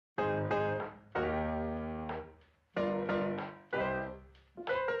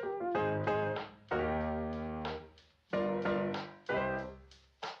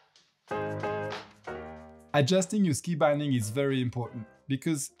Adjusting your ski binding is very important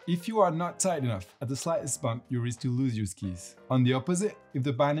because if you are not tight enough, at the slightest bump, you risk to lose your skis. On the opposite, if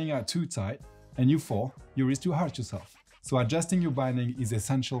the binding are too tight and you fall, you risk to hurt yourself. So adjusting your binding is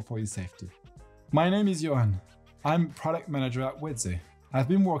essential for your safety. My name is Yohann. I'm product manager at Wedze. I've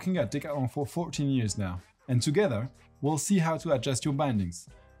been working at Decathlon for 14 years now, and together, we'll see how to adjust your bindings.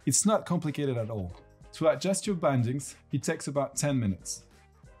 It's not complicated at all. To adjust your bindings, it takes about 10 minutes.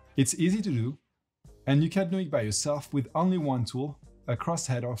 It's easy to do, and you can do it by yourself with only one tool, a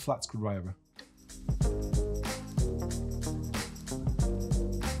crosshead or flat screwdriver.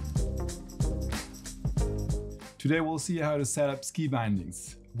 Today we'll see how to set up ski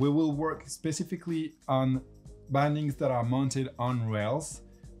bindings. We will work specifically on bindings that are mounted on rails,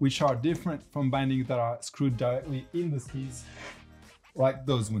 which are different from bindings that are screwed directly in the skis, like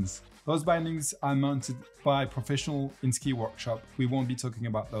those ones. Those bindings are mounted by professionals in ski workshop. We won't be talking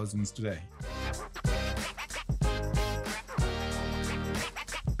about those ones today.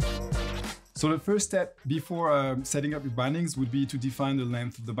 So the first step before setting up your bindings would be to define the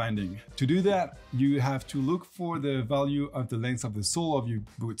length of the binding. To do that, you have to look for the value of the length of the sole of your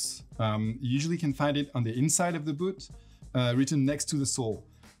boots. You usually can find it on the inside of the boot, written next to the sole.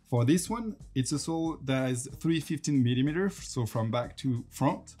 For this one, it's a sole that is 315 millimeters, so from back to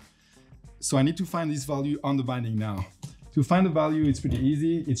front. So I need to find this value on the binding now. To find the value, it's pretty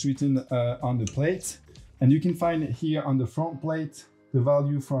easy. It's written on the plate, and you can find it here on the front plate, the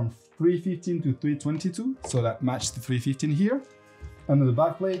value from 315 to 322, so that matches the 315 here. And on the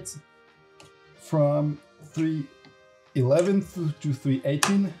back plate, from 311 to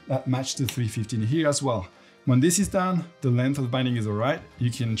 318, that matches the 315 here as well. When this is done, the length of the binding is all right.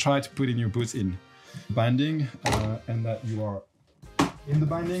 You can try to put in your boots in binding, and that you are in the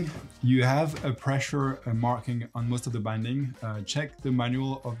binding. You have a pressure marking on most of the binding. Check the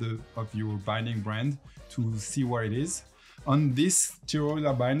manual of your binding brand to see where it is. On this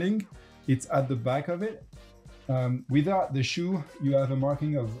Tyroler binding, it's at the back of it. Without the shoe, you have a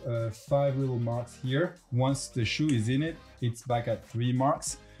marking of 5 little marks here. Once the shoe is in it, it's back at 3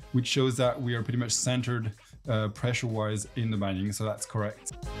 marks, which shows that we are pretty much centered pressure-wise in the binding, so that's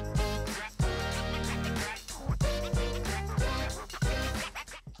correct.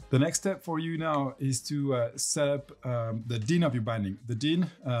 The next step for you now is to set up the din of your binding. The din,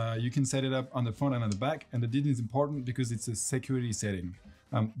 you can set it up on the front and on the back, and the din is important because it's a security setting.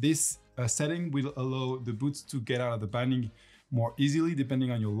 This setting will allow the boots to get out of the binding more easily depending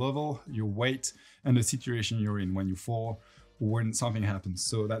on your level, your weight, and the situation you're in when you fall or when something happens.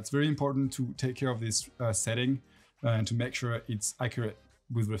 So that's very important to take care of this setting and to make sure it's accurate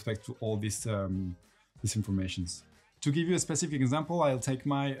with respect to all these informations. To give you a specific example, I'll take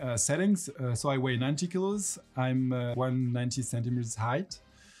my settings. So I weigh 90 kilos. I'm 190 centimeters height.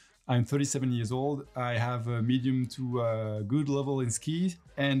 I'm 37 years old. I have a medium to good level in ski,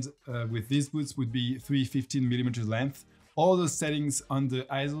 and with these boots would be 315 millimeters length. All those settings on the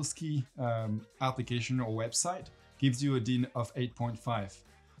Isoski application or website gives you a din of 8.5.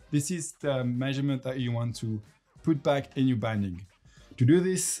 This is the measurement that you want to put back in your binding. To do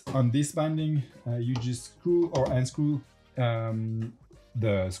this on this binding, you just screw or unscrew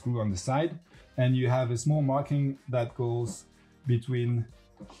the screw on the side, and you have a small marking that goes between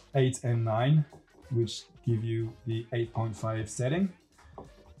 8 and 9, which give you the 8.5 setting.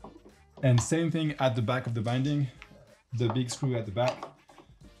 And same thing at the back of the binding, the big screw at the back,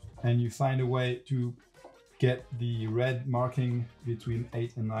 and you find a way to get the red marking between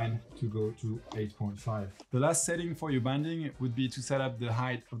 8 and 9 to go to 8.5. The last setting for your binding would be to set up the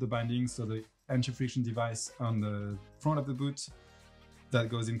height of the binding, so the anti-friction device on the front of the boot that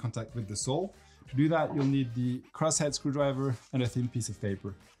goes in contact with the sole. To do that, you'll need the crosshead screwdriver and a thin piece of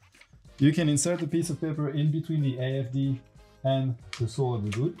paper. You can insert the piece of paper in between the AFD and the sole of the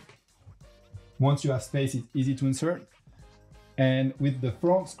boot. Once you have space, it's easy to insert. And with the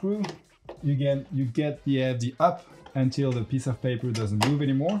front screw, you get the AFD up until the piece of paper doesn't move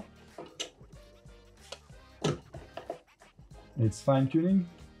anymore. It's fine tuning.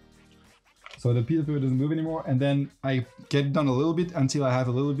 So the piece of paper doesn't move anymore, and then I get it down a little bit until I have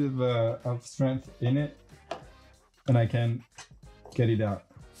a little bit of strength in it, and I can get it out.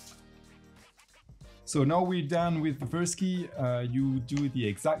 So now we're done with the first ski. You do the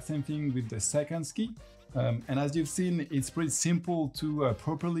exact same thing with the second ski. And as you've seen, it's pretty simple to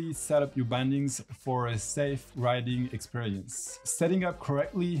properly set up your bindings for a safe riding experience. Setting up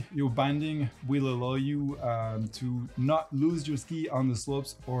correctly your binding will allow you to not lose your ski on the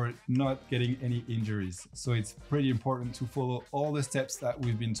slopes or not getting any injuries. So it's pretty important to follow all the steps that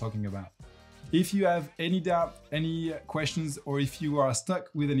we've been talking about. If you have any doubt, any questions, or if you are stuck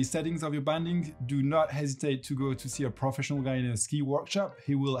with any settings of your binding, do not hesitate to go to see a professional guy in a ski workshop.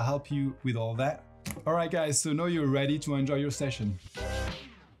 He will help you with all that. All right, guys, so now you're ready to enjoy your session.